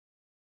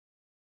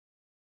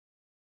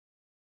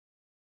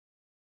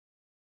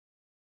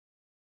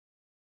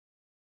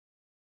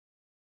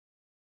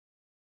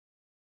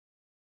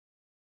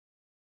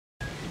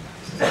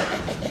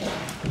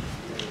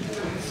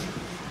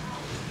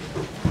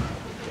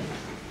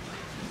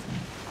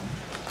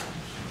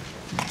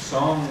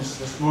Songs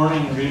this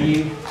morning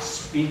really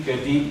speak a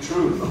deep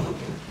truth.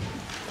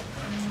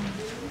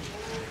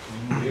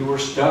 We were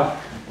stuck.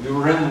 We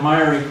were in the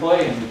miry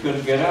clay and we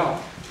couldn't get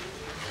out.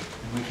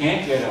 And we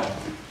can't get out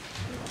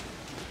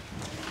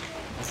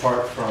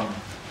apart from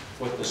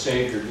what the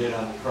Savior did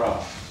on the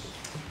cross.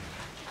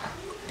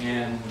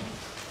 And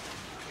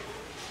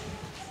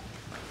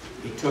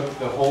He took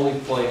the holy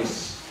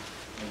place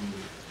and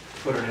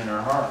put it in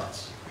our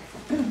hearts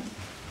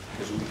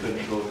because we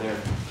couldn't go there.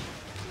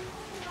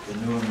 The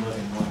new and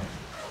living way.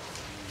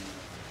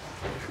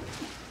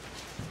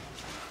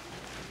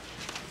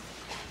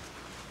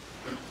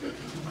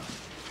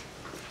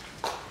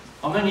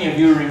 How many of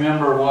you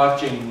remember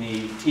watching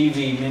the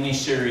TV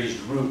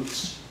miniseries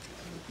Roots?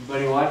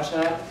 Anybody watch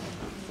that?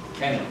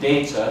 Kind of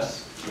dates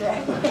us.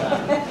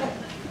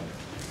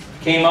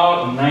 Came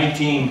out in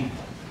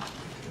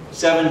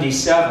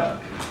 1977,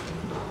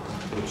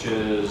 which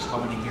is,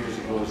 how many years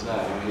ago was that?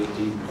 I hate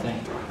to even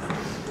think.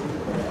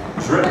 It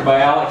was written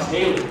by Alex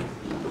Haley.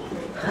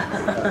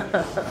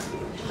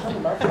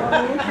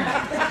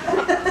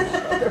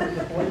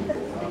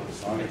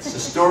 It's the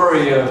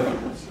story of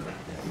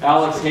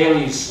Alex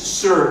Haley's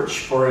search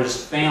for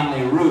his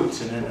family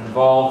roots, and it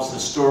involves the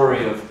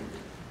story of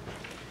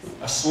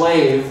a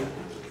slave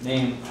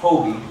named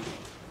Toby,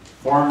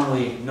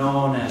 formerly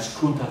known as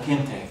Kunta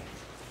Kinte.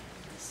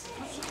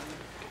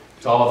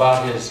 It's all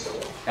about his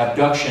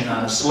abduction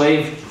on a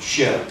slave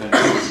ship and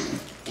his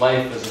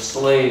life as a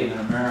slave in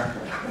America.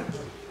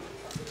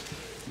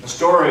 The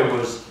story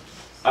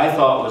I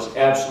thought was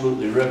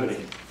absolutely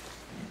riveting.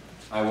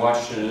 I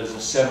watched it as a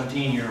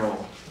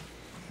 17-year-old.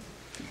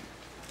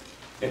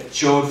 It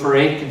showed for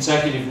 8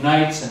 consecutive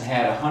nights and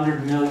had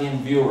 100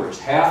 million viewers.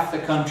 Half the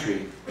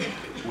country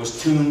was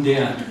tuned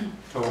in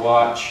to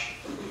watch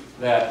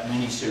that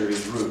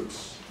miniseries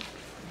Roots.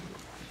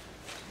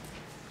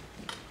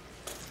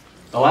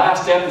 The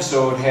last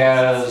episode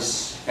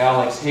has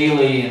Alex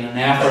Haley in an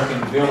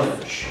African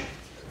village.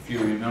 If you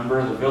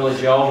remember, the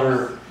village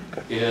elder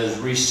is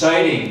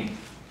reciting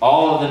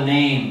all of the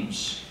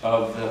names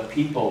of the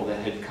people that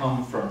had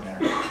come from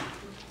there.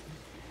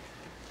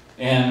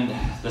 And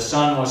the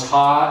sun was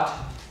hot,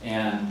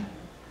 and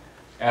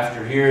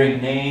after hearing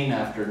name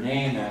after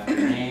name after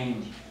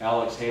name,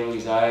 Alex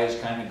Haley's eyes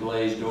kind of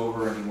glazed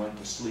over and he went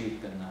to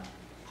sleep in the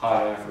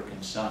hot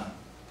African sun.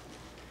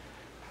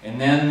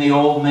 And then the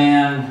old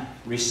man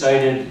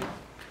recited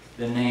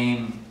the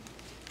name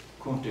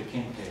Kunta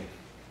Kinte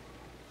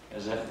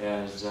as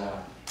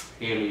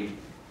Haley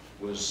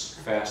was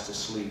fast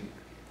asleep.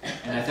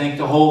 And I think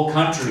the whole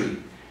country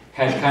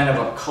had kind of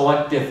a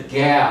collective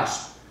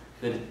gasp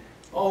that,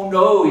 oh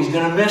no, he's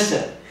going to miss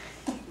it.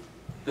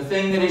 The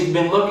thing that he's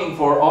been looking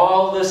for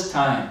all this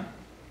time.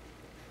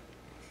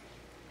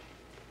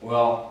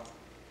 Well,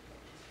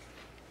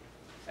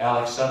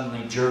 Alex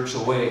suddenly jerks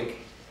awake,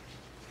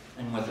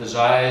 and with his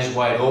eyes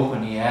wide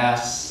open, he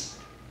asks,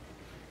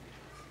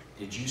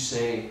 "Did you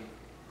say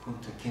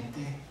Kunta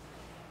Kinte?"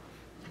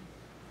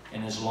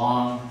 And his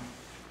long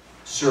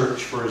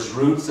search for his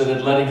roots that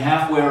had led him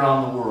halfway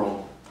around the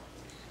world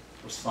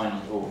was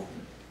finally over.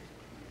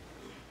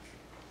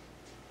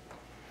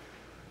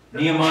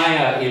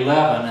 Nehemiah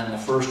 11 and the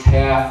first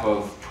half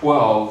of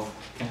 12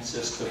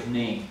 consist of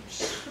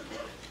names.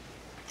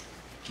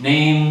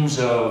 Names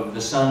of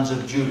the sons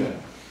of Judah.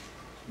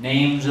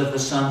 Names of the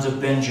sons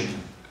of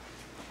Benjamin.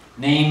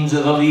 Names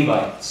of the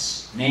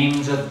Levites.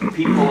 Names of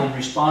people in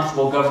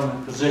responsible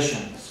government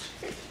positions.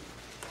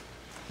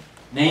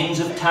 Names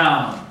of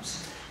towns.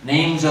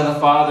 Names of the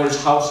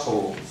fathers'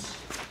 households.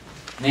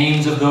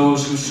 Names of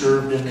those who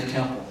served in the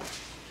temple.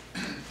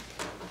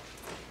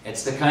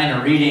 It's the kind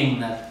of reading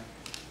that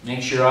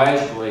makes your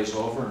eyes glaze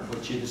over and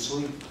puts you to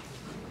sleep.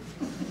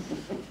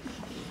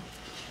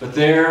 But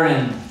there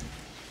in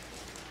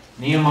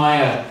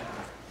Nehemiah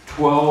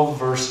 12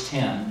 verse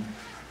 10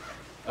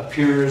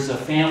 appears a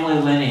family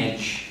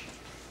lineage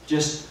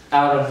just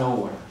out of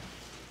nowhere.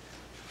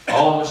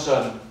 All of a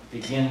sudden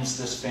begins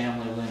this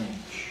family lineage.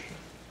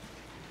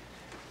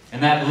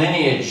 And that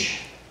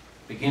lineage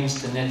begins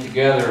to knit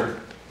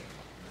together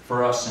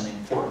for us an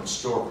important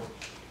story.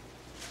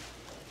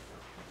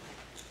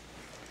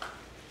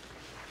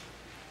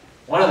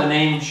 One of the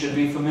names should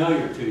be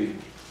familiar to you.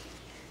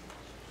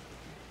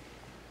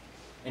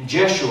 And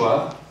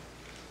Jeshua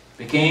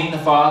became the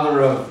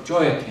father of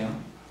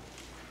Joachim.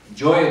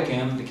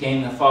 Joachim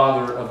became the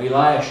father of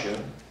Eliashib.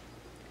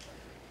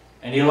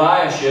 And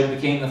Eliashib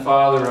became the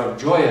father of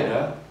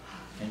Joiada.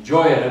 And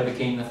Joiada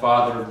became the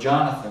father of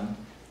Jonathan.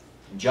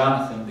 And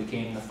Jonathan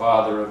became the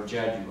father of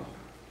Jaddua.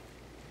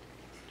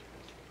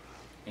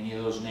 Any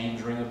of those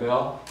names ring a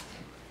bell?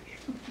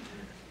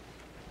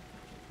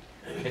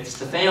 It's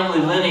the family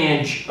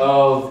lineage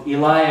of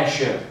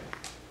Eliashib.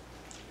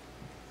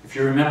 If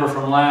you remember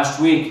from last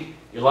week,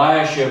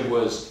 Eliashib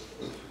was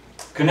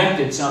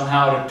connected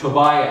somehow to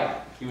Tobiah.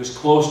 He was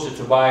close to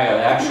Tobiah.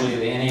 Actually,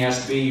 the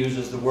NASB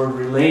uses the word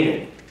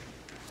related.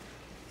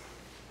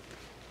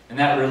 And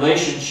that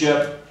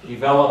relationship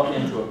developed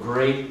into a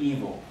great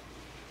evil.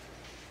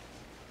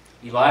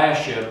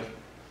 Eliashib,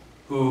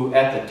 who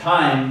at the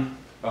time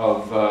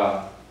of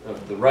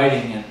the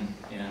writing in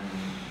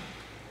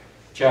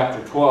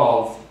chapter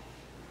 12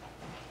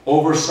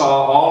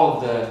 oversaw all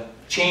of the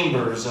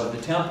chambers of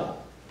the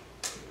temple.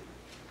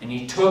 And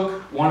he took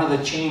one of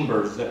the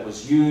chambers that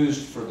was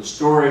used for the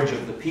storage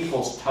of the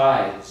people's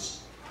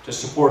tithes to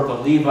support the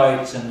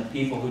Levites and the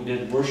people who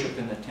did worship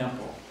in the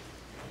temple.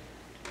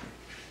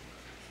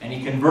 And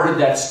he converted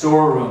that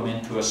storeroom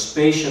into a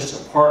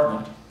spacious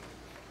apartment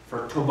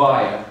for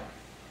Tobiah,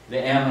 the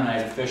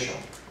Ammonite official,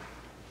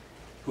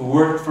 who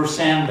worked for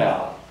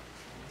Sanballat,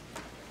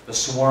 the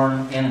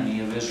sworn enemy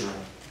of Israel.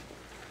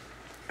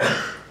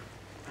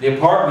 The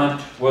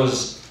apartment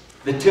was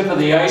the tip of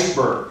the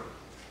iceberg,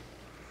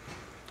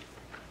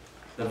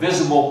 the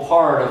visible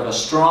part of a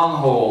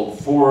stronghold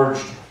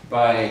forged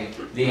by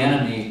the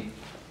enemy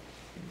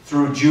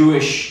through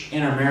Jewish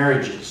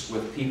intermarriages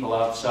with people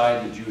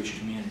outside the Jewish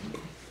community.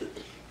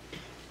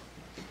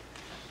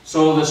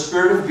 So the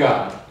Spirit of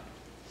God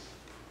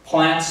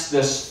plants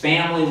this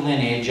family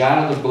lineage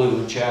out of the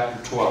blue in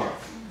chapter 12.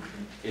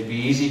 It'd be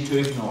easy to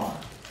ignore.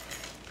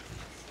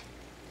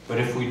 But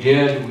if we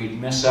did, we'd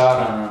miss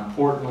out on an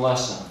important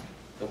lesson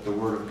that the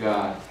Word of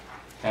God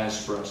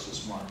has for us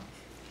this morning.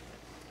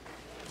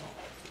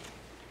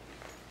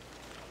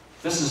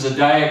 This is a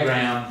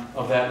diagram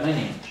of that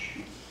lineage.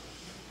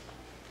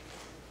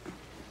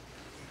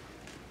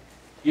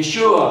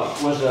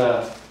 Yeshua was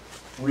a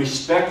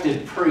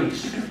respected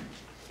priest.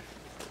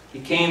 He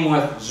came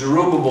with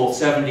Zerubbabel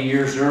 70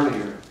 years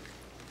earlier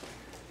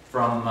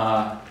from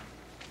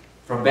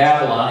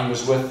Babylon. He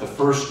was with the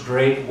first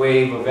great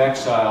wave of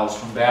exiles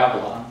from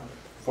Babylon.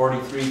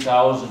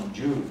 43,000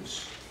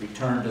 Jews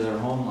returned to their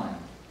homeland.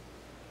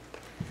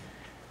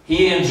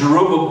 He and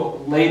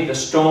Zerubbabel laid the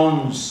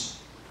stones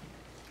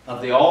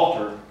of the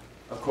altar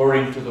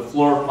according to the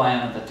floor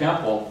plan of the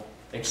temple,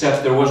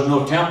 except there was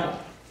no temple.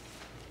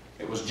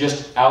 It was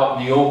just out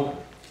in the open.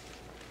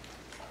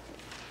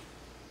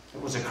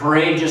 It was a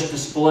courageous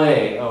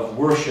display of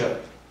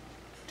worship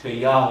to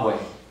Yahweh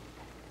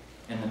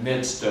in the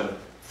midst of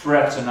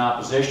threats and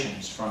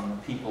oppositions from the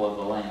people of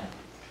the land.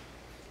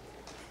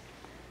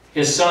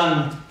 His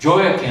son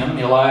Joachim,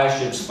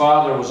 Eliashib's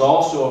father, was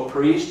also a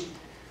priest,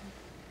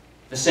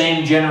 the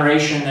same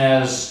generation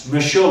as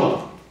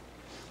Meshullam.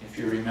 If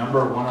you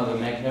remember, one of the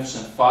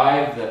Magnificent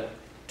Five that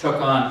took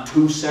on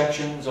 2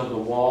 sections of the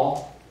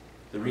wall,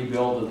 the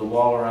rebuild of the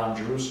wall around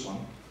Jerusalem.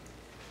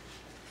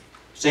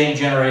 Same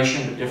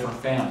generation, but different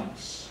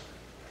families.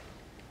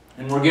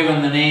 And we're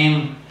given the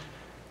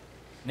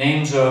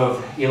names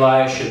of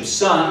Eliashib's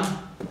son,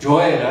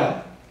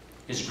 Joiada,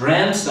 his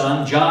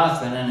grandson,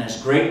 Jonathan, and his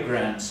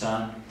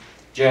great-grandson,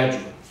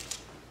 Jadua.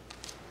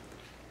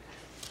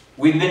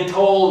 We've been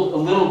told a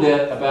little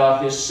bit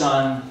about his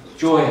son,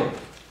 Joiada.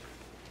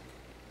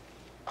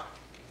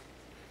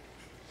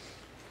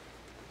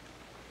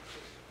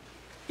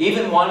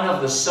 Even one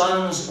of the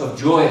sons of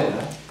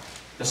Joiada,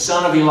 the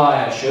son of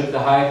Eliashib, the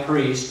high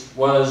priest,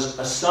 was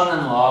a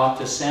son-in-law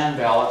to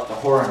Sanballat the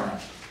Horonite.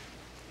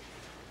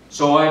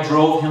 So I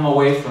drove him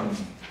away from me.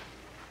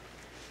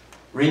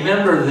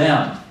 Remember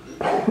them,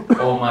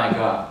 O my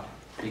God,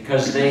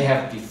 because they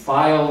have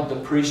defiled the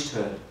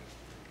priesthood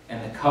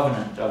and the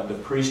covenant of the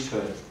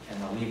priesthood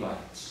and the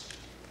Levites.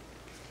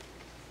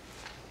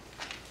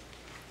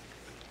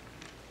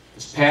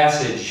 This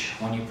passage,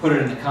 when you put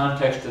it in the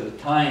context of the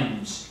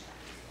times,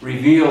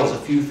 reveals a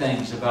few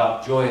things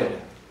about Joiada.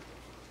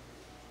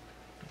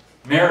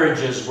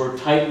 Marriages were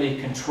tightly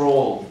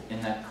controlled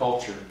in that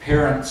culture.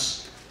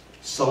 Parents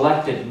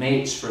selected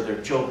mates for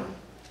their children.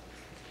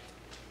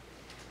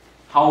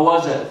 How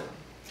was it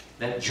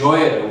that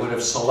Joiada would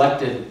have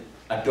selected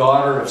a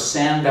daughter of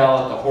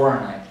Sanballat the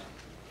Horonite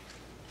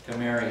to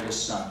marry his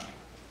son,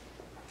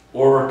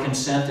 or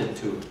consented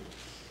to it?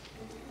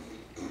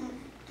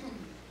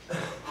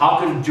 How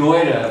could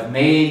Joiada have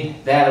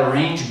made that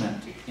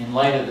arrangement in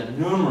light of the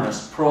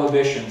numerous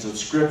prohibitions of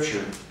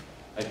Scripture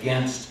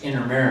against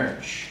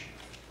intermarriage?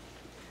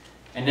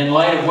 And in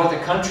light of what the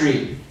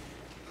country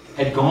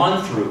had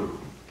gone through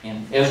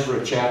in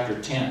Ezra chapter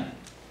 10,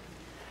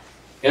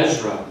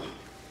 Ezra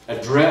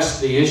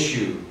addressed the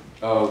issue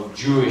of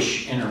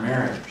Jewish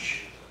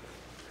intermarriage.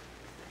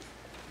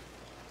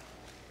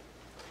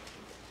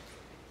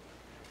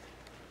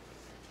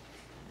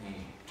 Let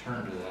me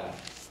turn to that.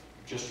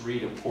 Just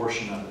read a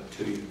portion of it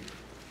to you.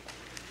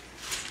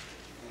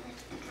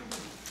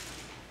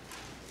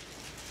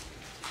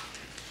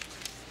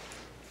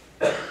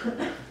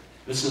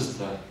 This is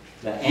the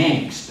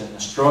angst and the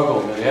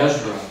struggle that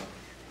Ezra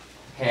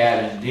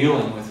had in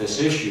dealing with this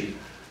issue.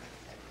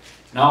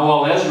 Now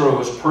while Ezra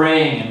was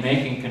praying and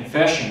making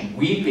confession,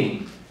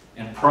 weeping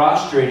and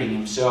prostrating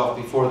himself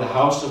before the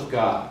house of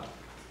God,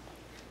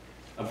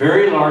 a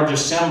very large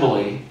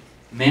assembly,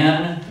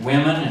 men,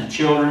 women, and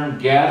children,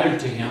 gathered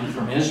to him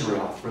from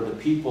Israel, for the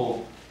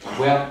people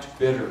wept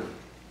bitterly.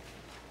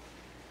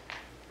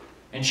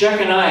 And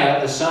Shechaniah,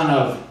 the son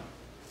of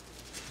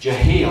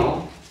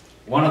Jehiel,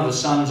 one of the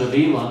sons of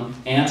Elam,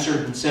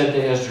 answered and said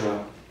to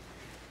Ezra,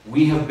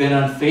 "We have been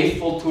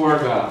unfaithful to our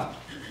God,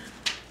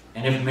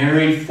 and have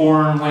married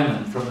foreign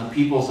women from the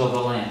peoples of the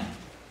land.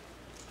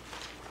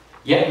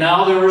 Yet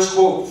now there is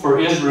hope for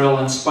Israel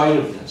in spite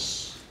of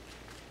this.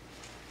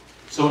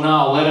 So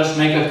now let us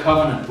make a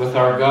covenant with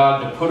our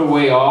God to put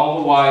away all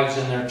the wives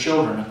and their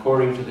children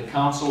according to the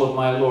counsel of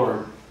my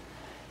Lord,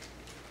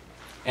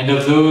 and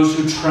of those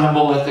who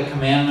tremble at the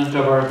commandment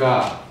of our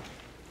God,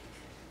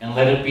 and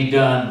let it be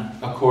done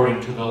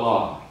according to the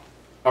law.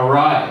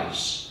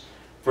 Arise,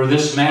 for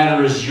this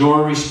matter is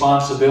your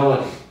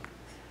responsibility,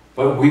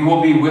 but we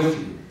will be with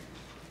you.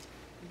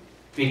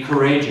 Be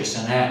courageous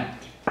and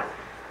act.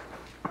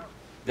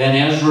 Then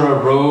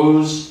Ezra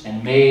rose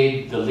and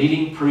made the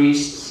leading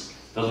priests,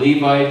 the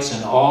Levites,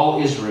 and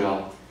all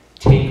Israel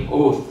take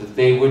oath that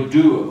they would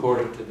do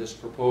according to this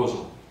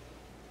proposal.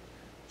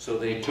 So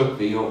they took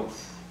the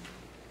oath.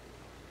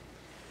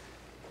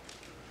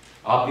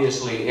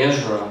 Obviously,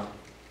 Ezra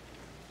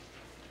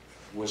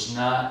was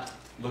not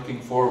looking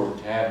forward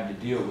to having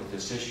to deal with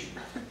this issue.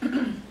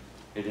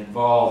 It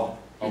involved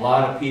a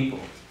lot of people,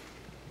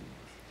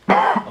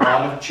 a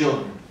lot of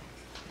children.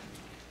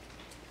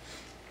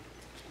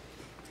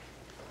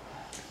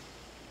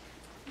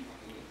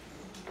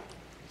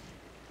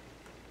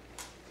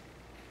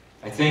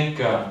 I think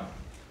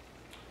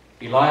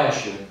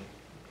Eliashib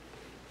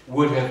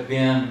would have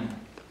been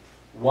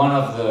one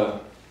of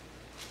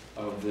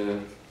the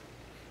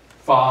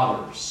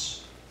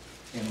fathers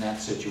in that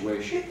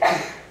situation.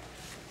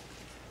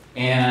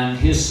 And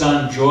his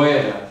son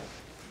Joiada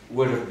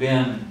would have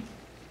been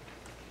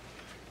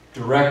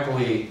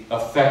directly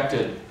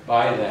affected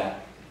by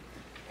that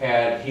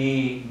had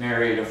he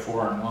married a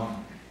foreign woman.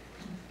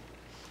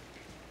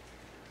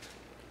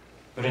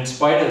 But in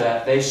spite of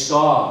that, they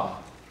saw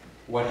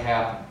what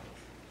happened.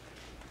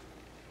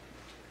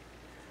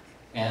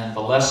 And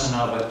the lesson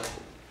of it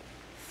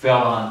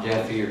fell on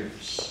deaf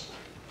ears.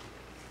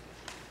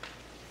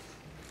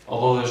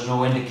 Although there's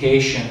no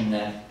indication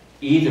that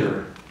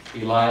either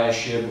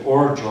Eliashib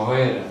or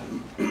Jehoiada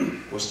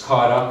was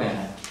caught up in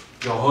it,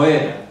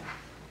 Jehoiada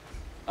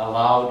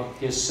allowed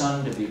his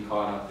son to be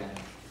caught up in it,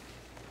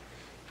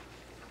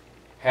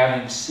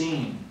 having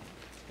seen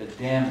the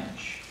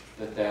damage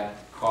that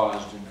that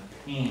caused and the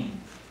pain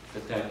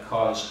that that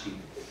caused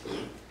people.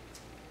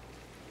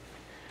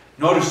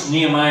 Notice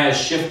Nehemiah's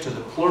shift to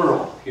the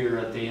plural here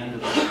at the end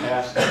of this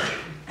passage.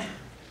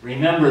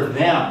 Remember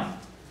them,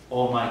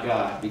 O my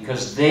God,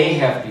 because they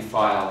have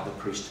defiled the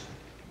priesthood.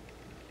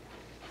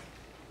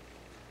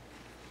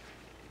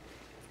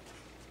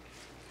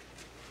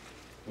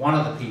 One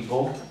of the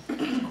people,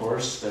 of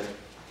course, that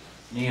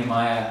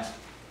Nehemiah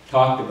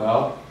talked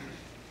about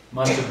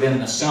must have been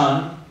the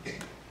son.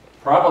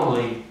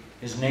 Probably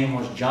his name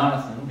was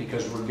Jonathan,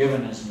 because we're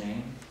given his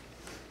name.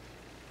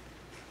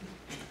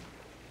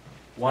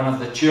 One of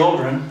the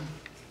children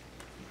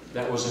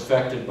that was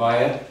affected by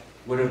it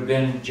would have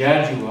been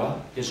Jadua,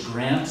 his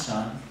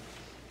grandson.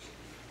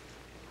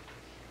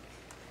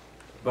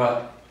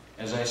 But,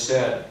 as I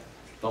said,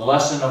 the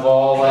lesson of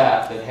all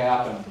that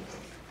happened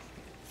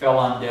fell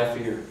on deaf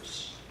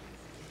ears.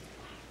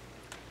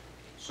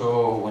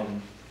 So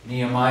when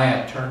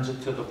Nehemiah turns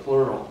it to the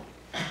plural,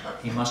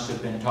 he must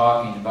have been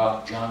talking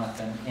about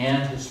Jonathan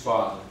and his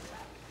father,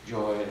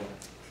 Joiada,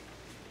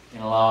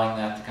 in allowing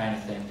that kind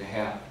of thing to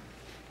happen.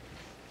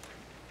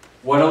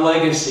 What a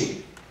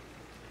legacy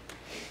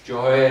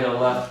Jehoiada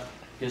left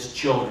his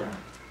children,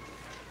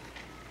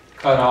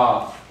 cut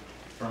off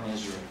from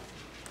Israel.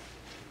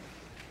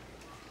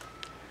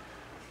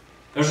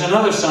 There's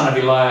another son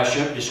of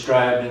Eliashib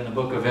described in the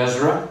book of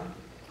Ezra.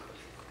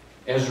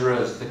 Ezra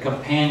is the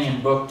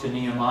companion book to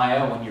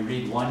Nehemiah. When you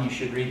read one, you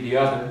should read the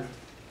other.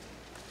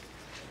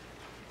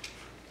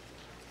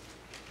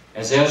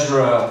 As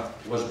Ezra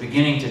was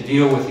beginning to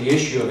deal with the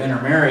issue of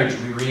intermarriage,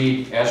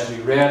 as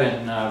we read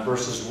in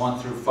verses 1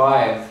 through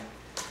 5,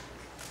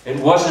 it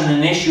wasn't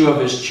an issue of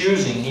his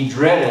choosing. He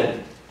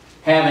dreaded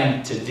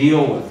having to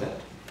deal with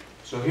it.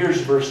 So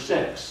here's verse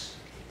 6.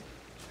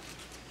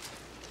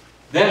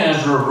 Then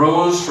Ezra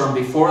rose from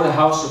before the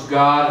house of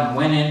God and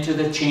went into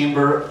the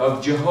chamber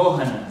of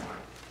Jehohanan,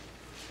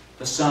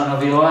 the son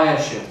of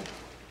Eliashib.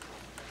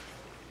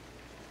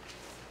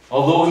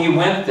 Although he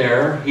went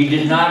there, he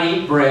did not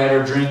eat bread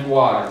or drink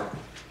water,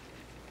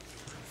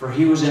 for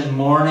he was in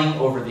mourning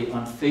over the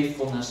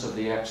unfaithfulness of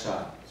the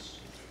exiles.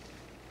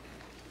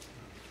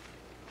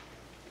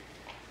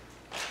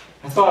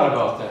 I thought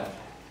about that.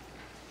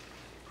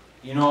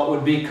 You know, it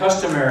would be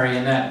customary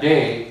in that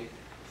day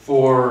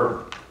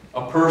for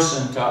a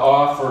person to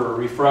offer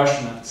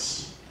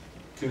refreshments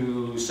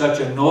to such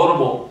a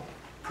notable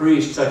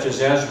priest such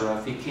as Ezra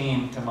if he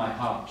came to my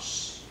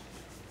house.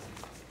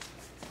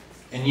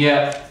 And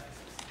yet,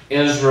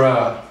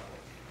 Ezra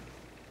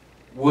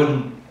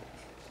wouldn't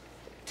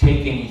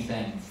take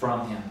anything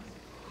from him.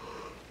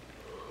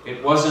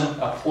 It wasn't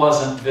a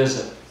pleasant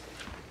visit.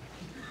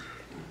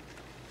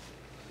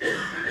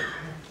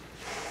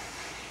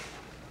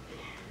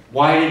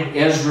 Why did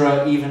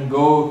Ezra even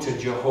go to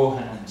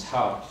Jehohanan's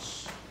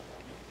house?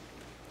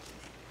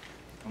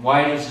 And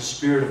why does the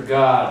Spirit of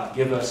God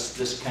give us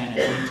this kind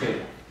of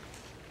detail?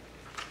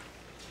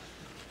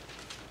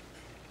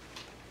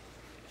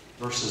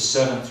 verses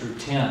 7 through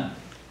 10.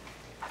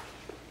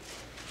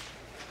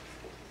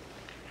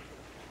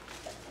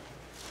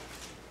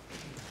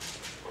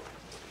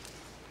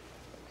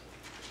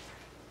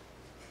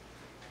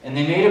 And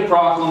they made a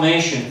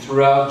proclamation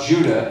throughout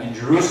Judah and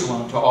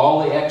Jerusalem to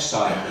all the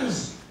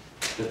exiles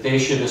that they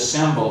should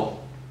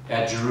assemble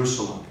at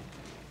Jerusalem,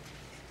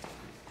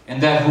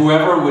 and that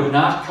whoever would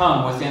not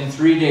come within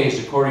 3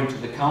 days, according to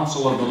the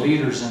counsel of the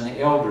leaders and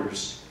the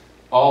elders,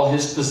 all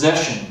his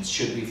possessions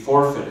should be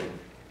forfeited,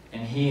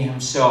 and he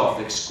himself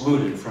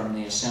excluded from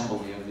the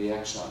assembly of the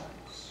exiles.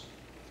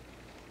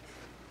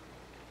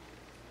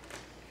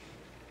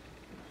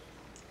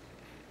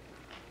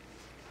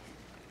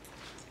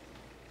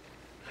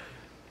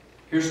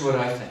 Here's what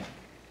I think.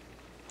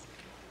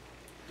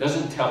 It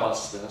doesn't tell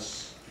us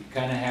this. You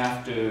kind of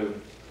have to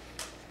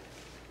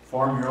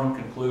form your own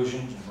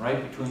conclusions and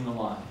write between the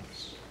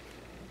lines.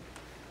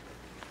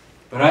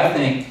 But I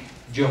think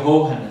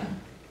Jehohanan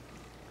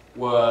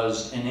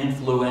was an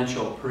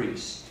influential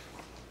priest.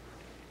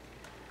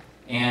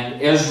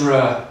 And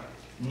Ezra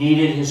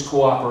needed his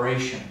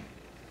cooperation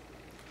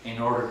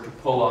in order to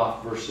pull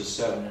off verses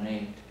 7 and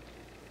 8.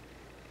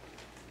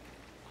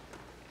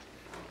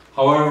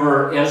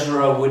 However,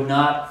 Ezra would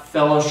not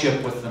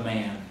fellowship with the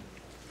man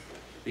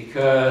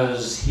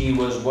because he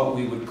was what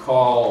we would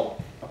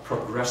call a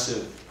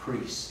progressive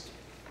priest.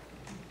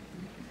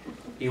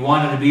 He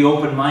wanted to be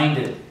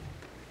open-minded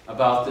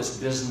about this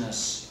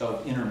business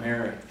of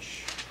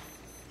intermarriage.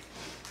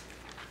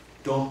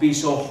 Don't be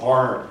so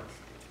hard.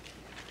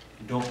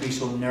 Don't be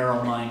so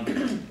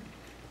narrow-minded.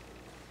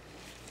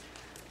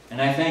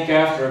 And I think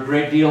after a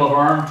great deal of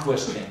arm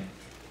twisting,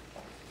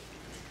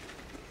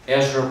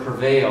 Ezra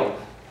prevailed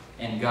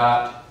and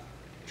got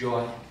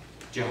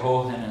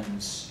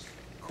Jehohanan's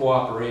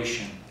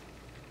cooperation,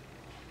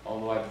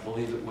 although I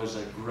believe it was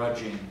a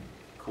grudging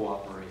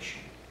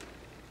cooperation.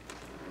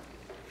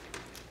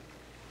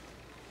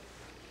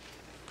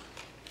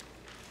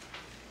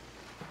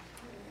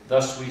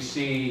 Thus we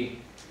see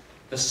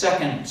the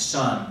second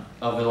son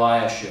of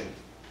Eliashib.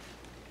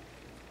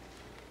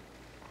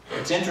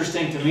 It's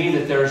interesting to me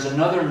that there's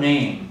another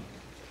name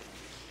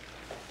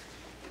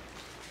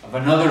of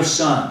another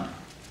son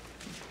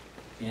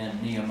in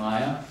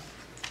Nehemiah.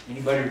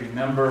 Anybody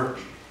remember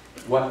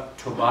what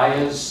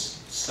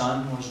Tobiah's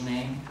son was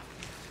named?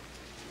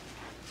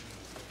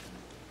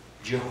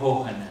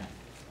 Jehohanan.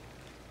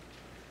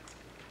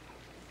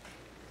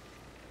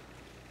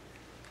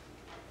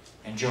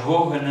 And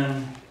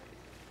Jehohanan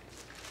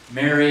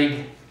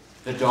married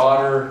the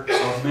daughter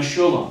of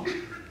Meshullam.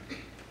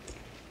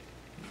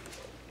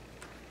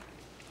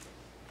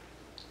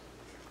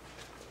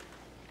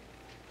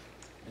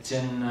 It's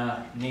in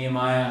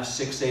Nehemiah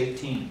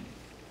 6:18.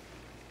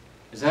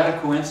 Is that a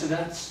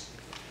coincidence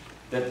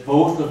that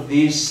both of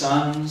these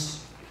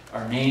sons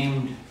are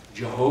named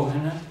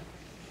Jehohanan?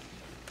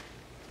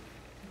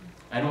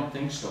 I don't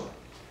think so.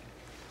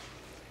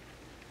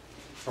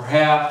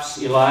 Perhaps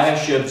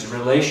Eliashib's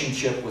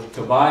relationship with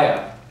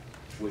Tobiah,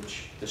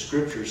 which the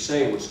scriptures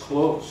say was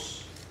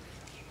close,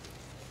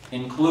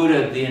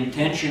 included the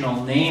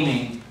intentional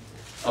naming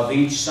of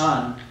each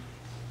son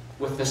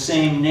with the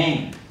same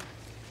name.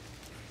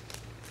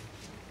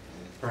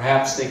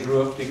 Perhaps they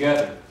grew up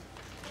together.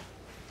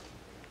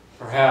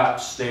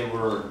 Perhaps they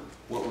were,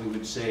 what we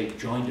would say,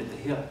 joined at the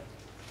hip.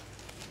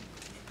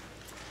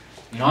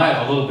 You know, I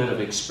have a little bit of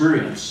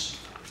experience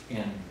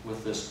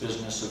with this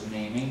business of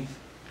naming.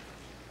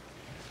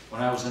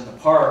 When I was in the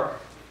park,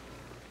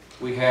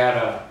 we had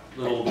a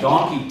little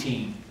donkey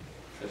team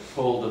that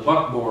pulled the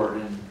buckboard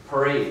in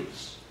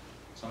parades.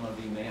 Some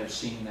of you may have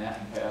seen that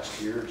in past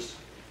years.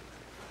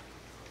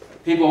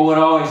 People would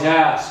always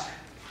ask,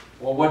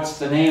 well, what's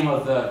the name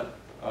of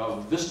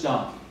this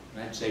donkey?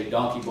 And I'd say,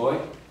 Donkey Boy.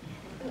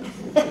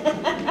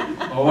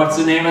 Well, what's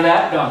the name of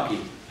that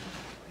donkey?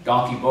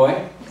 Donkey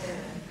Boy.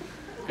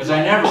 Because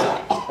I never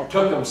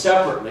took them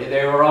separately.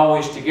 They were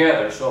always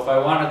together. So if I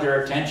wanted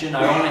their attention,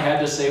 I only had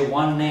to say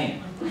one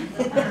name.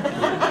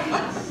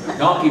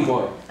 Donkey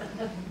Boy.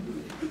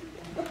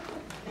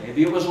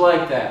 Maybe it was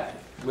like that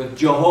with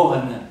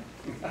Jehohanan.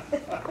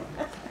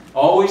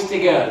 Always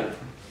together.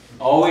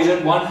 Always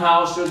at one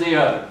house or the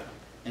other.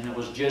 And it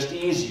was just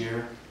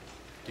easier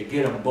to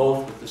get them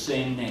both with the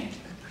same name.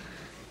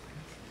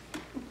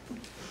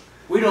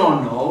 We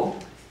don't know,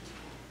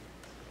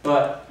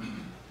 but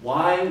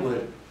why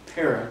would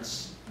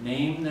parents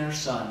name their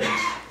sons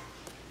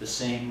the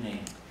same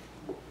name?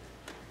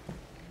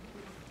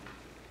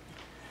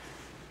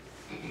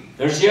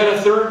 There's yet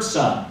a third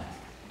son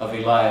of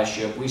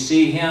Eliashib. We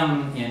see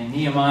him in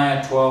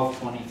Nehemiah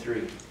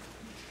 12:23.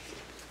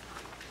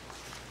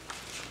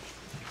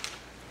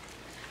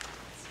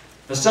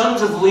 The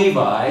sons of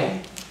Levi,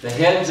 the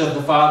heads of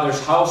the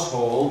father's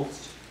households,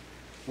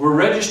 were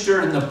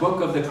registered in the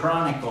book of the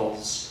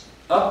Chronicles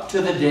up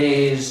to the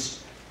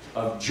days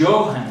of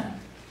Johanan,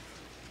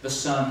 the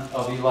son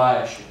of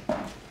Eliashib.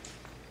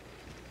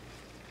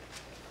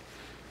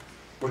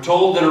 We're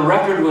told that a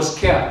record was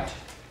kept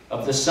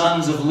of the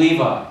sons of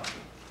Levi.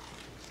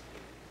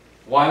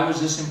 Why was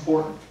this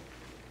important?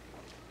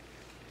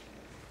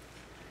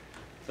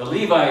 The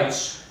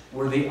Levites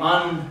were the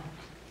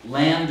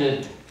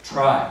unlanded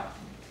tribe.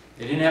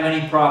 They didn't have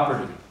any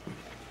property.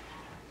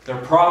 Their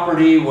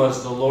property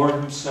was the Lord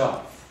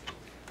Himself.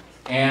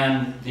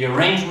 And the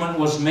arrangement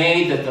was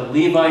made that the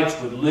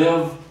Levites would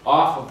live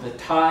off of the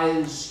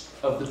tithes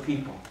of the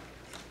people.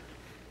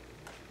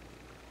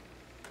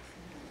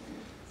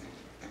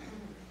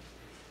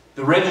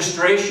 The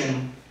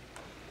registration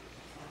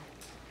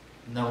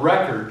and the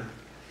record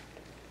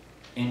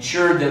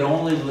ensured that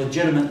only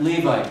legitimate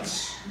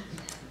Levites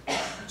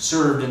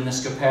served in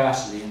this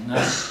capacity, and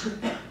thus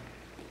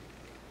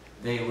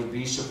they would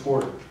be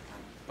supported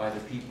by the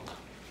people.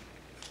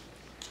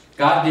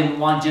 God didn't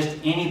want just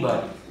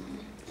anybody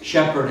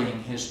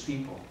shepherding His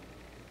people,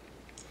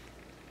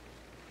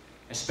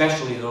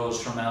 especially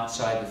those from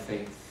outside the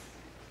faith.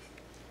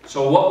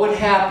 So what would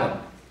happen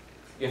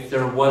if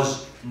there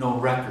was no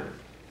record?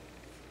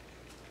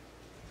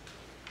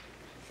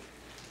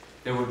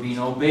 There would be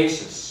no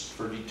basis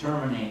for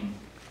determining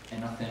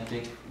an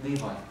authentic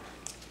Levite.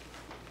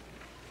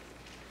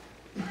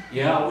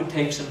 Yeah, it would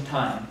take some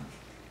time,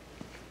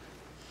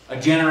 a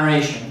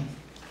generation,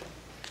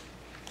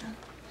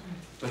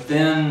 but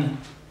then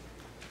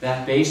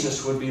that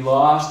basis would be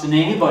lost and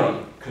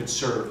anybody could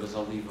serve as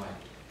a Levite.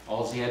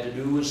 All he had to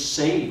do was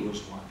say he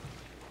was one.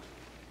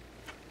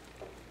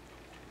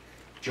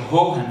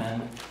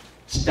 Jehohanan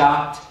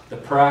stopped the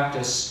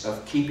practice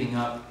of keeping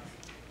up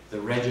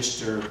the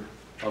register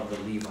of the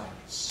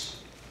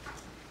Levites.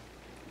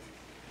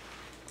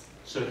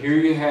 So here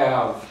you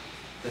have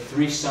the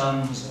three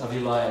sons of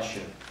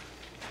Eliashib.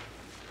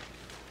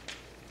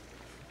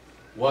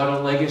 What a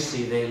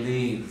legacy they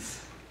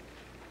leave.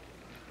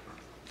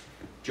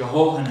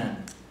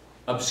 Johanan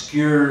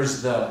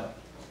obscures the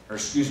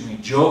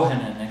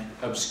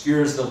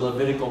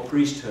Levitical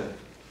priesthood.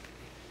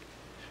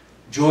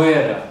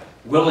 Joiada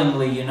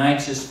willingly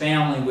unites his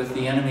family with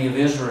the enemy of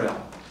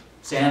Israel,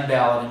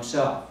 Sanballat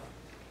himself.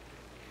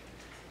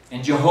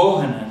 And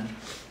Jehohanan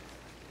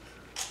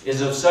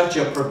is of such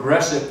a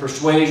progressive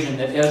persuasion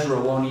that Ezra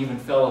won't even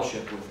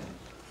fellowship with him.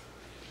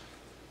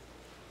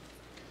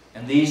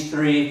 And these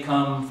three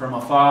come from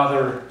a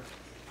father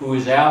who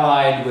is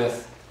allied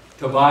with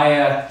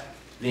Tobiah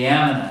the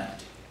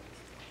Ammonite.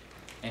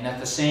 And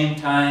at the same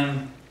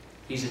time,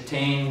 he's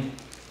attained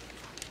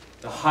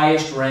the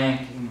highest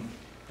ranking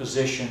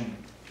position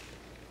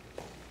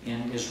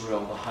in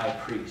Israel, the high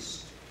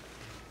priest.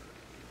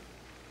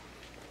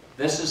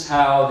 This is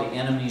how the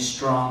enemy's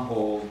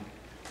stronghold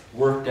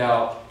worked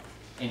out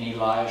in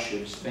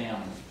Eliashib's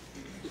family.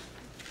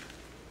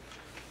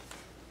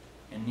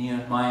 And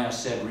Nehemiah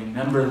said,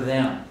 "Remember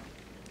them,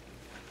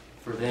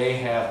 for they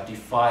have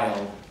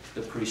defiled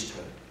the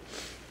priesthood."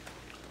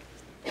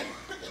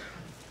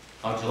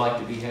 How would you like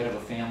to be head of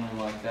a family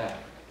like that?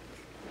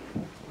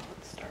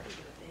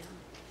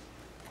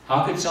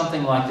 How could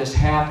something like this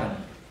happen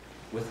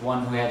with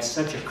one who had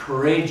such a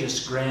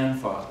courageous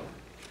grandfather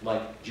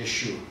like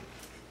Jeshua?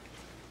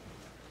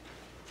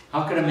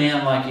 How could a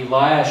man like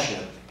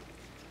Eliashib,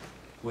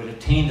 who had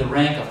attained the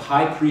rank of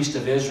high priest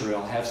of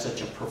Israel, have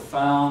such a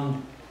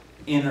profound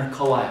inner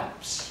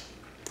collapse,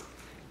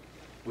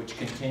 which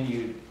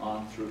continued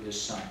on through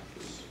his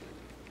sons?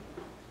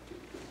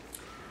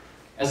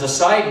 As a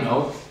side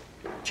note,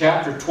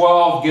 chapter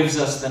 12 gives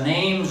us the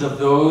names of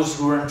those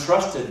who were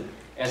entrusted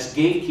as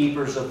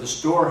gatekeepers of the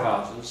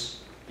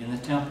storehouses in the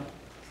temple.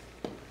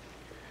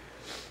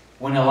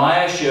 When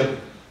Eliashib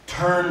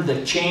turned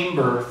the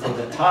chamber for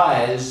the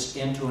tithes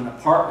into an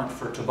apartment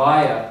for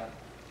Tobiah,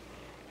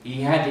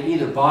 he had to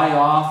either buy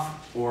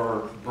off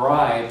or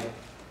bribe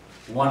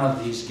one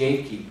of these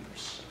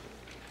gatekeepers.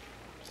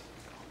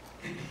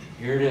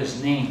 Here it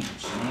is,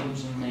 names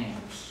and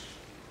names.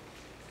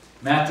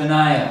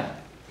 Mattaniah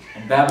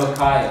and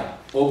Babukiah,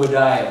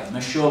 Obadiah,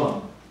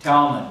 Meshullam,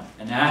 Talmud,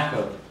 and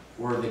Akab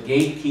were the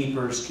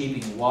gatekeepers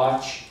keeping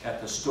watch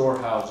at the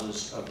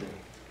storehouses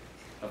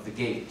of the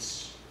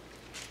gates.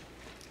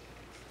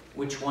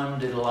 Which one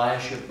did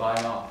Eliashib buy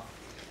off?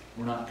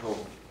 We're not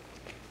told.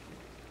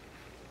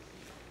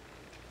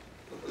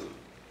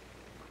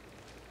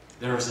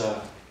 There's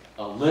a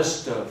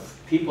list of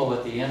people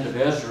at the end of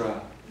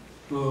Ezra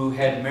who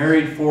had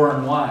married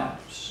foreign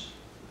wives.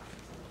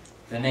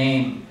 The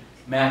name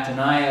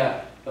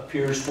Mattaniah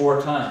appears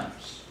 4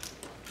 times,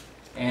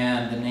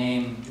 and the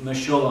name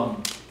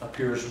Meshullam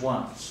appears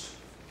once.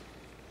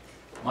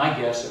 My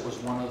guess it was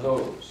one of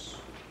those.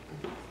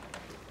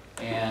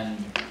 And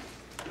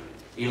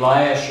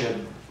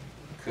Eliashib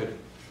could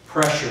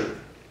pressure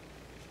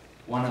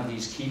one of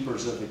these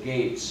keepers of the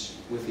gates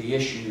with the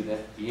issue that,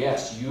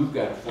 yes, you've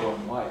got a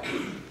foreign wife.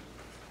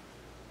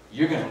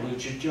 You're going to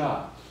lose your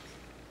job.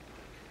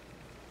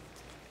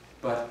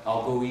 But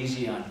I'll go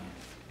easy on you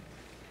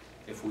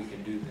if we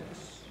can do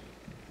this.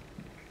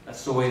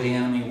 That's the way the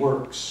enemy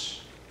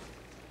works.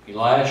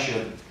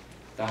 Eliashib,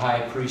 the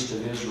high priest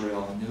of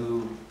Israel,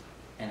 knew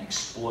and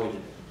exploited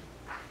it.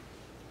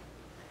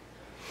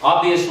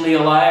 Obviously,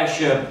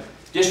 Eliashib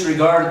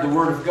disregarded the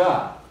Word of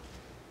God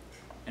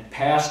and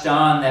passed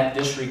on that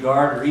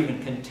disregard or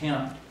even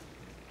contempt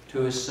to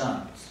his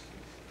sons,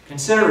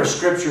 Consider a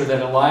scripture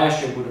that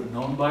Eliashib would have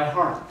known by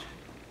heart.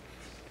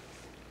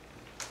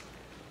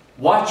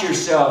 Watch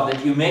yourself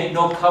that you make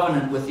no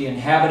covenant with the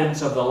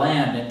inhabitants of the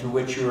land into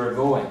which you are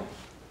going,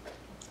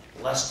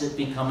 lest it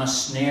become a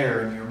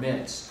snare in your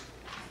midst.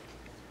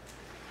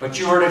 But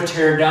you are to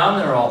tear down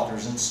their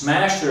altars and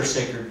smash their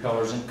sacred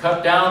pillars and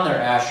cut down their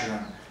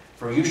Asherim,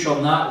 for you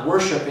shall not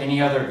worship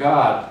any other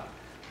God,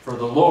 for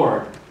the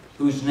Lord,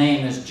 whose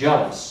name is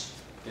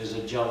jealous, is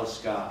a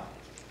jealous God.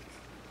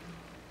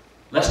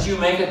 Lest you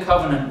make a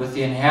covenant with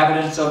the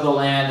inhabitants of the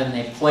land, and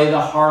they play the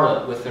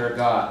harlot with their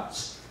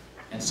gods,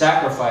 and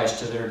sacrifice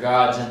to their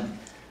gods, and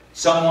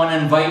someone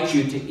invites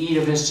you to eat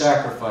of his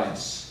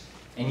sacrifice,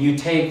 and you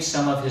take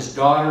some of his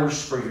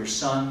daughters for your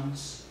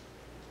sons,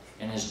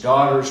 and his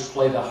daughters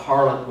play the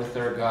harlot with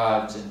their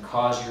gods, and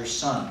cause your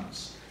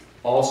sons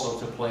also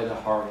to play the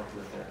harlot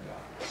with their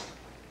gods.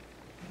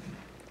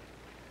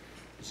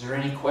 Is there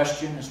any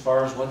question as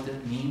far as what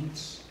that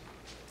means?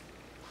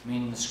 I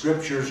mean, the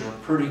scriptures are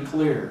pretty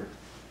clear.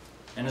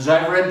 And as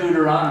I've read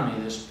Deuteronomy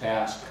this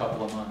past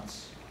couple of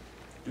months,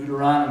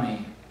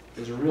 Deuteronomy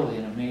is really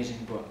an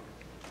amazing book.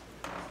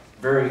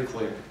 Very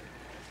clear.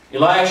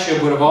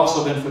 Eliashib would have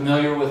also been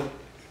familiar with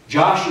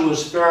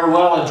Joshua's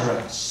farewell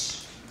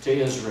address to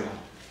Israel.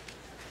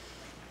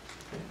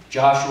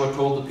 Joshua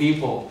told the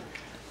people,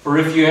 "For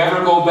if you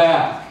ever go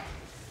back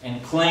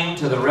and cling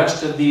to the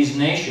rest of these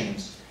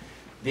nations,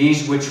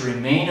 these which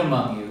remain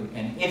among you,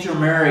 and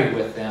intermarry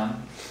with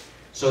them,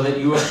 so that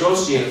you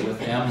associate with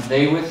them, and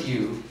they with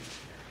you,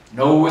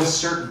 know with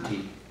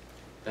certainty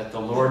that the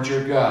Lord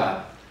your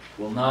God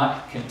will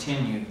not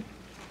continue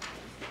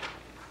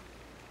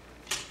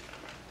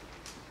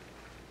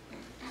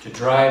to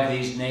drive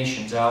these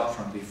nations out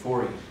from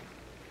before you,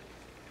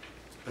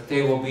 but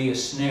they will be a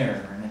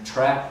snare and a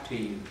trap to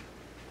you,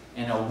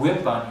 and a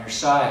whip on your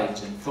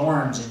sides and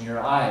thorns in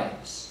your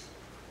eyes,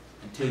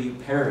 until you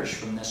perish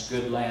from this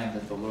good land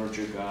that the Lord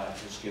your God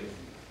has given you."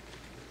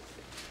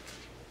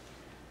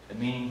 The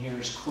meaning here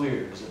is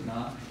clear, is it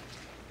not?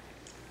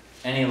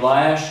 And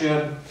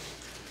Eliashib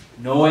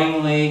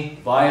knowingly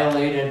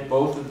violated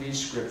both of these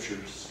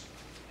scriptures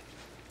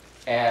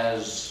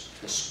as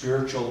the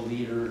spiritual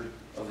leader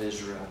of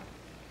Israel.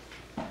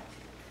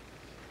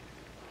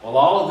 Well,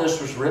 all of this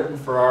was written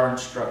for our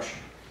instruction.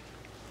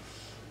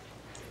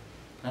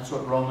 That's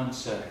what Romans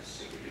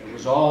says. It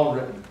was all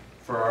written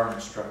for our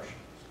instruction.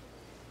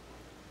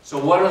 So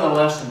what are the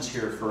lessons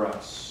here for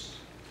us?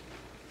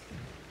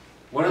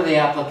 What are the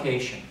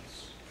applications?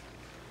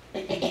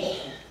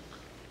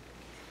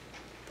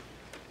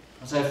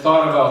 As I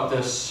thought about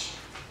this,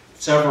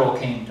 several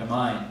came to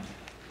mind.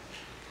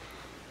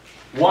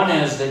 One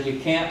is that you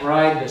can't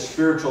ride the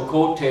spiritual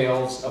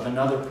coattails of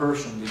another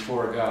person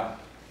before God.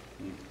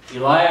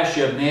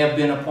 Eliashib may have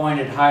been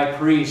appointed high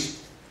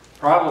priest,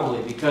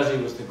 probably because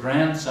he was the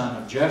grandson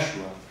of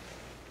Jeshua,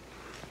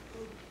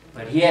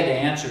 but he had to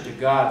answer to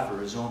God for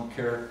his own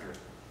character,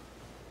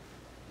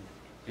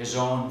 his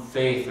own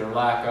faith or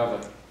lack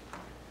of it,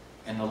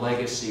 and the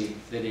legacy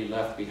that he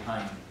left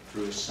behind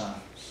through his sons.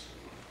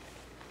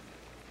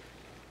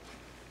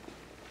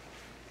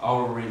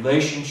 Our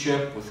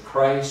relationship with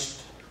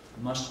Christ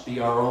must be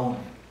our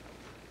own.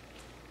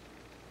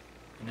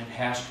 And it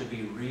has to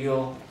be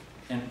real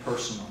and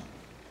personal.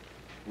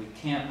 We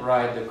can't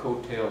ride the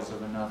coattails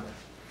of another.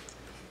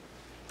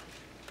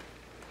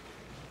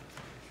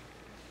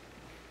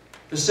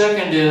 The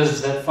second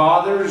is that,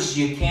 fathers,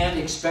 you can't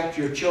expect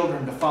your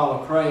children to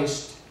follow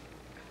Christ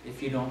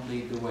if you don't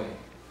lead the way.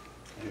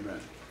 Amen.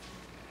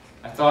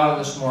 I thought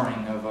this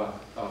morning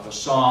of a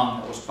song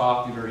that was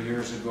popular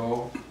years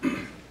ago.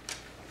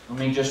 Let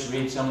me just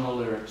read some of the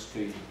lyrics to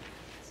you.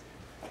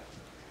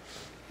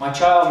 "My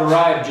child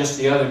arrived just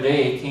the other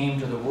day, came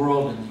to the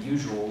world in the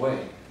usual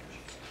way.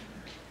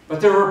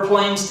 But there were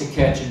planes to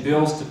catch and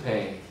bills to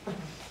pay.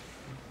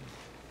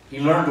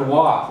 He learned to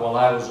walk while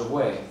I was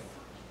away.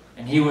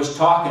 And he was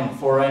talking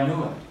before I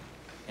knew it.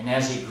 And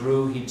as he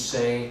grew, he'd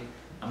say,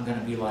 'I'm going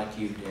to be like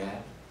you,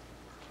 Dad.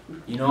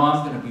 You know,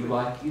 I'm going to be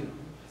like you.'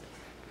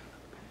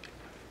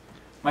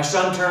 My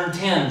son turned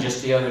 10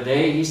 just the other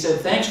day. He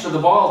said, 'Thanks for the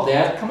ball,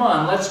 Dad. Come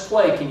on, let's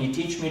play. Can you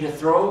teach me to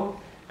throw?'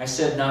 I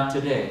said, 'Not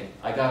today.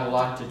 I got a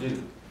lot to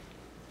do.'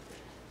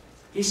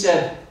 He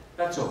said,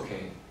 'That's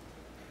okay.'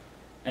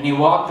 And he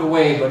walked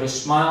away, but his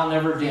smile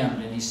never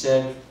dimmed. And he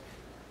said,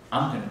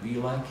 'I'm going to be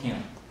like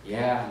him.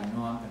 Yeah, you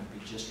know, I'm going to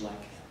be just like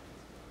him.'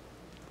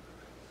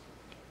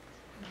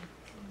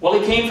 Well,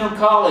 he came from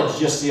college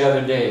just the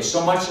other day.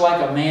 So much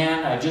like a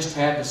man, I just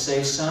had to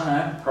say, 'Son,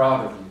 I'm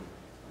proud of you.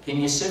 Can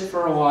you sit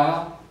for a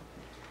while?'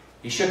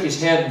 He shook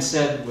his head and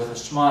said with a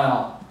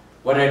smile,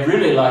 'What I'd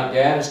really like,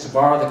 Dad, is to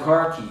borrow the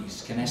car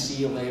keys. Can I see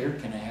you later?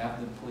 Can I have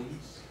them,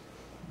 please?'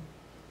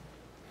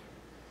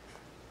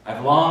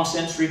 I've long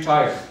since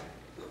retired.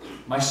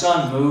 My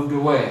son moved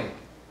away.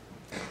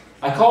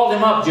 I called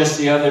him up just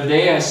the other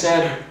day. I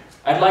said,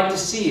 'I'd like to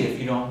see you if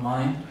you don't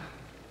mind.'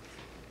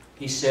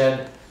 He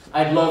said,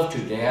 'I'd love to,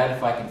 Dad,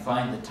 if I can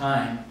find the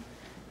time.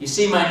 You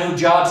see, my new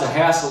job's a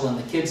hassle and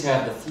the kids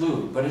have the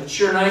flu, but it's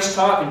sure nice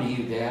talking to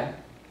you, Dad.'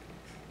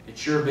 It's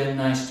sure been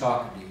nice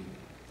talking to you.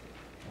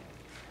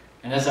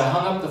 And as I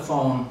hung up the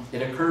phone,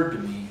 it occurred to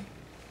me,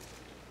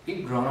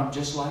 he'd grown up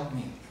just like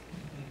me.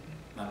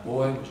 My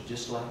boy was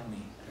just like me.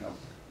 Yep.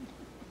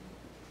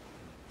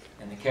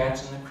 And the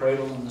cat's in the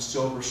cradle and the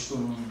silver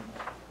spoon,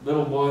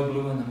 little boy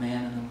blue and the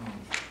man in the moon.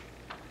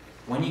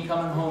 When you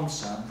coming home,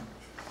 son?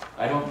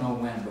 I don't know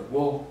when, but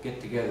we'll get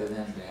together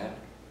then, Dad.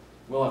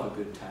 We'll have a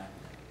good time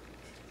then.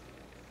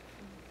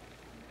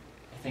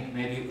 I think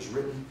maybe it was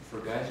written for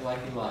guys like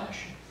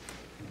Eliashib.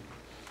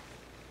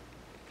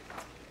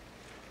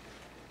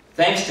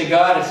 Thanks to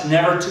God, it's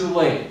never too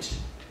late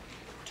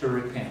to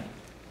repent.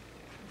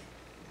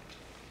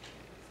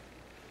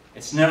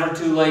 It's never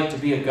too late to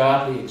be a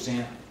godly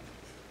example.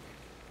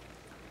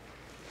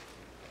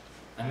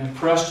 I'm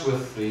impressed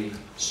with the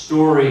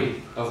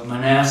story of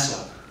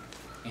Manasseh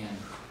in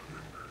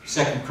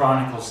 2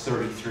 Chronicles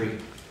 33.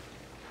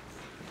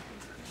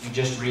 And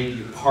just read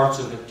you parts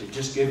of it to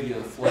just give you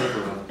a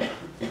flavor of it.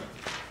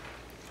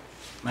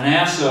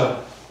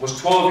 Manasseh was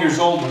 12 years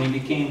old when he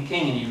became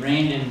king, and he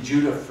reigned in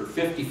Judah for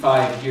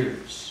 55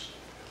 years.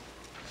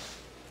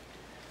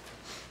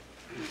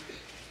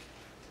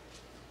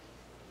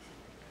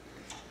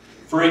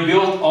 For he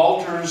built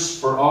altars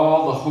for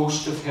all the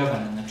host of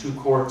heaven in the two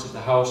courts of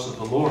the house of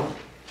the Lord.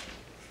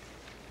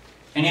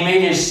 And he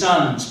made his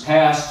sons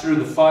pass through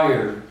the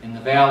fire in the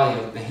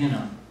valley of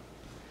Hinnom.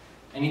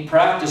 And he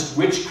practiced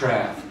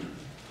witchcraft,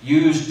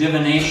 used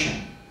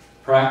divination,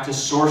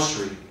 practiced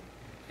sorcery,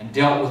 and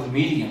dealt with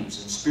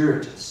mediums and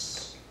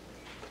spiritists.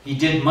 He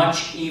did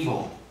much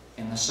evil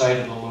in the sight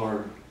of the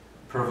Lord,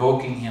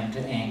 provoking him to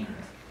anger.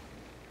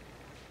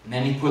 And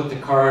then he put the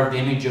carved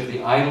image of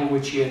the idol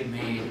which he had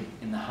made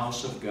in the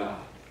house of God,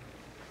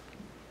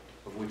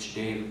 of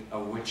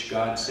which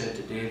God said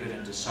to David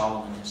and to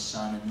Solomon his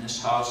son, in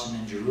this house and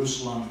in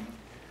Jerusalem,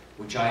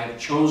 which I have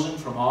chosen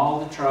from all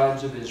the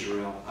tribes of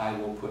Israel, I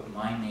will put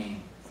my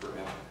name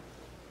forever.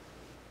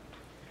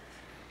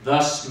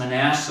 Thus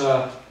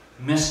Manasseh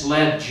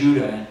misled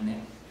Judah and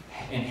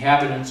the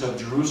inhabitants of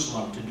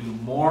Jerusalem to do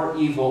more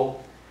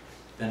evil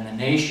than the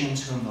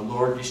nations whom the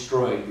Lord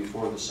destroyed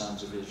before the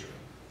sons of Israel.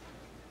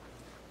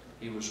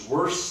 He was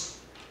worse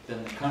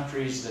than the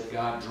countries that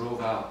God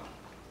drove out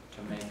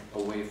to make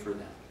a way for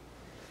them.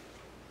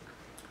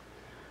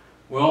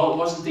 Well, it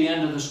wasn't the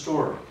end of the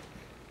story.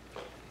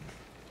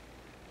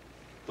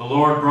 The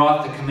Lord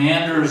brought the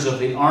commanders of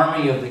the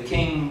army of the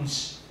king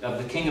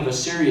of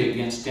Assyria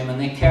against him, and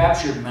they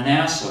captured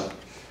Manasseh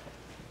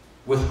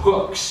with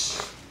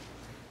hooks,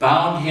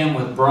 bound him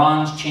with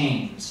bronze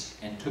chains,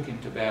 and took him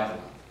to Babylon.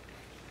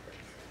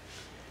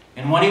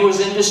 And when he was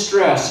in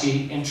distress,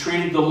 he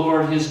entreated the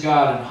Lord his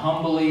God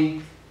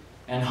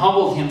and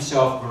humbled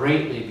himself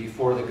greatly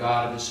before the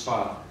God of his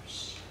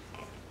fathers.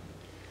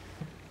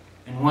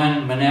 And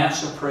when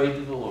Manasseh prayed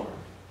to the Lord,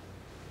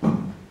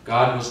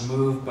 God was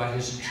moved by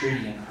his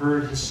entreaty and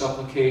heard his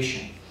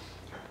supplication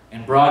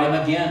and brought him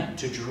again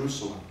to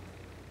Jerusalem.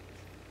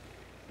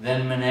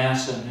 Then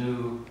Manasseh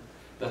knew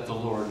that the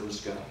Lord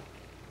was God.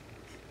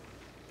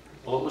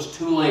 Well, it was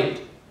too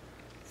late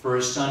for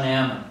his son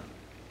Ammon.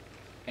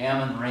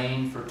 Ammon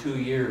reigned for 2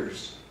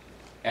 years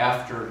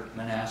after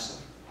Manasseh.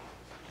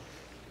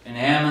 And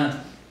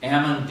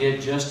Ammon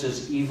did just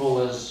as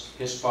evil as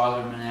his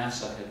father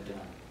Manasseh had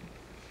done.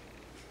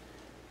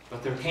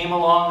 But there came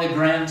along the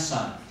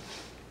grandson,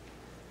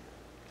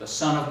 the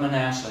son of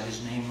Manasseh.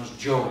 His name was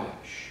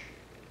Joash.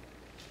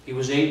 He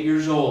was 8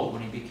 years old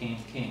when he became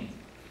king.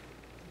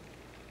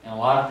 And a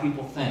lot of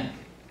people think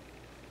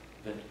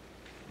that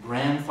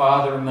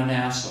grandfather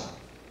Manasseh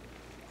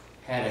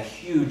had a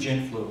huge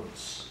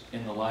influence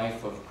in the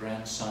life of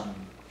grandson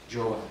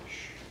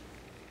Joash.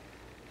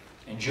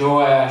 And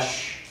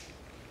Joash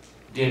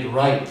did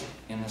right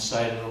in the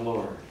sight of the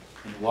Lord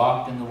and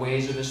walked in the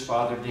ways of his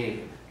father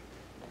David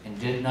and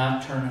did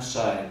not turn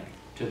aside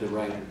to the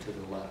right or to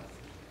the left.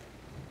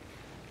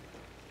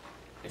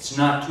 It's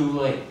not too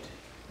late.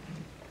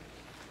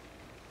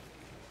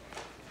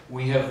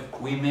 We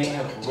may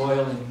have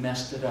royally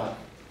messed it up,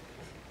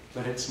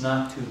 but it's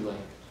not too late.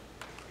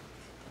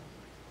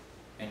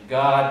 And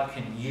God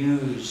can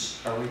use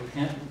a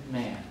repentant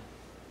man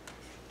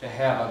to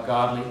have a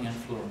godly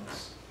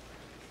influence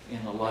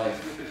in the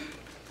life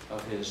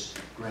of his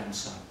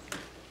grandson.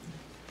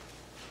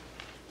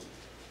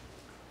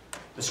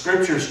 The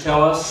scriptures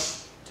tell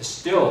us to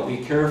still be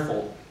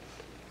careful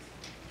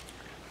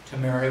to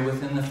marry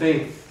within the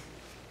faith.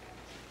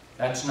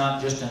 That's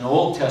not just an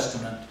Old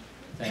Testament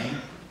thing.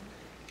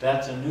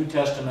 That's a New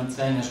Testament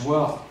thing as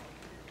well.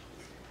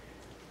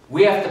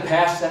 We have to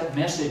pass that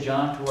message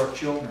on to our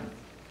children.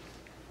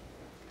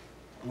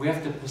 We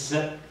have to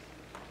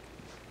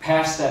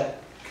pass that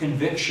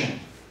conviction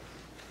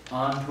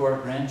on to our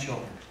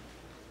grandchildren.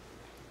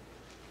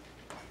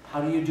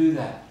 How do you do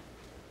that?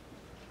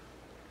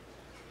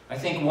 I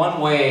think one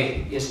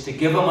way is to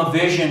give them a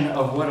vision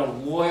of what a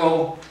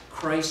loyal,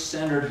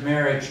 Christ-centered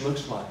marriage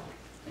looks like.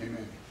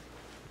 Amen.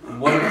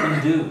 And what it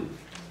can do.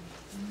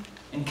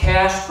 And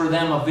cast for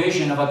them a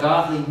vision of a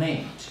godly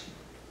mate.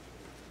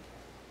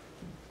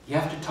 You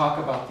have to talk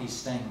about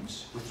these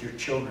things with your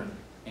children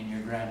and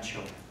your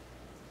grandchildren.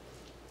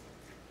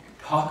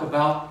 Talk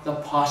about the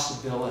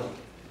possibility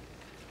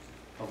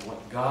of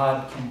what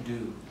God can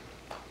do.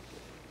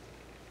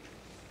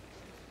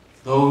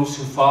 Those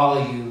who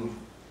follow you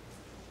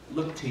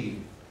look to you.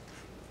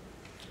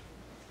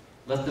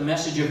 Let the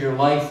message of your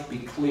life be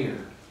clear.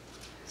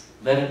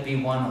 Let it be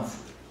one of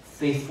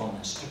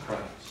faithfulness to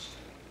Christ.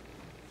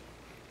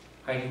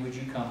 Heidi, would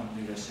you come and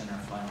lead us in our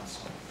final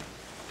song?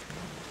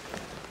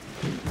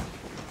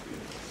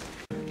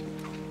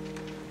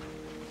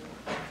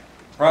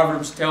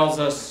 Proverbs tells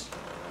us,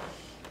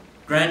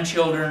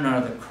 grandchildren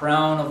are the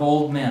crown of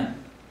old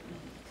men,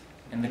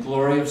 and the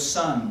glory of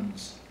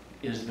sons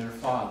is their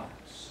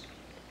fathers.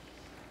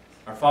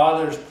 Our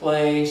fathers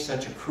play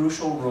such a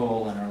crucial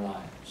role in our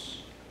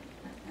lives.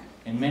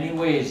 In many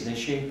ways, they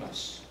shape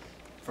us,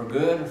 for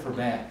good or for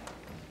bad.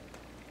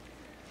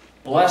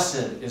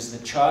 Blessed is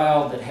the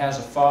child that has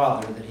a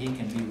father that he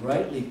can be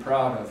rightly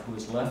proud of, who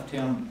has left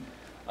him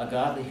a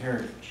godly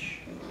heritage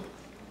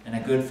and a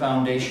good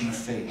foundation of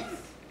faith.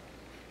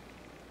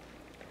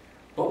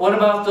 But what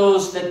about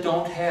those that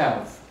don't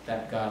have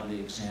that godly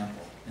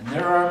example? And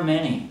there are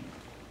many,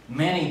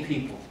 many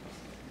people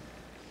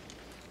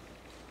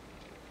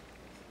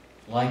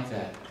like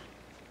that.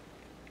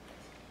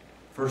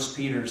 1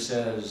 Peter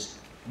says,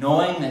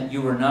 knowing that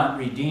you were not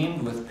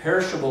redeemed with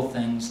perishable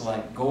things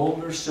like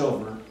gold or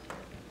silver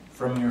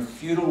from your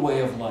futile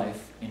way of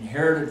life,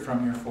 inherited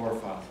from your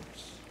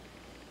forefathers,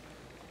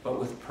 but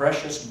with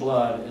precious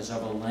blood as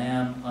of a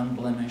lamb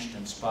unblemished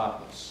and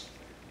spotless,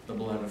 the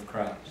blood of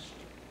Christ.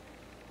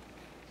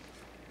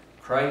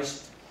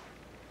 Christ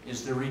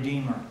is the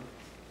Redeemer.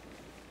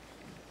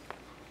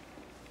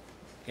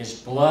 His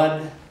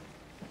blood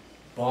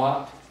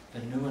bought the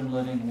new and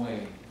living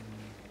way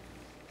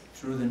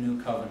through the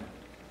new covenant.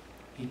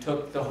 He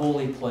took the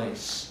holy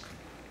place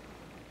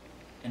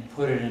and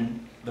put it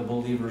in the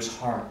believer's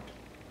heart,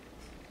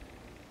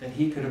 that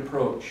he could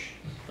approach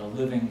the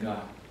living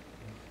God.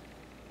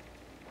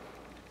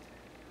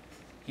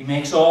 He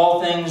makes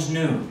all things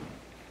new.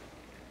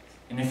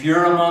 And if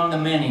you're among the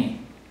many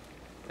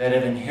that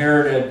have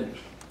inherited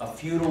a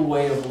futile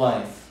way of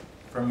life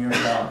from your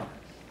father,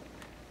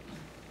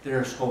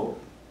 there's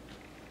hope.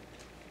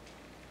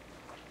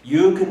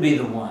 You can be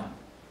the one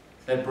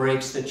that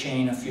breaks the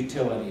chain of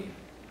futility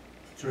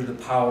through the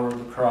power of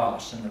the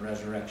cross and the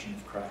resurrection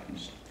of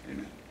Christ.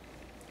 Amen.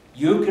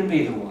 You can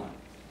be the one.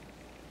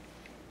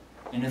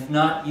 And if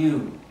not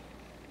you,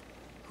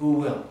 who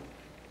will?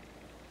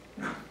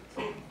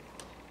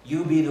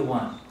 You be the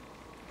one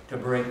to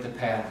break the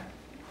pattern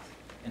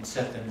and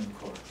set the new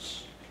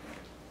course.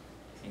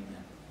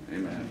 Amen.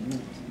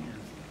 Amen.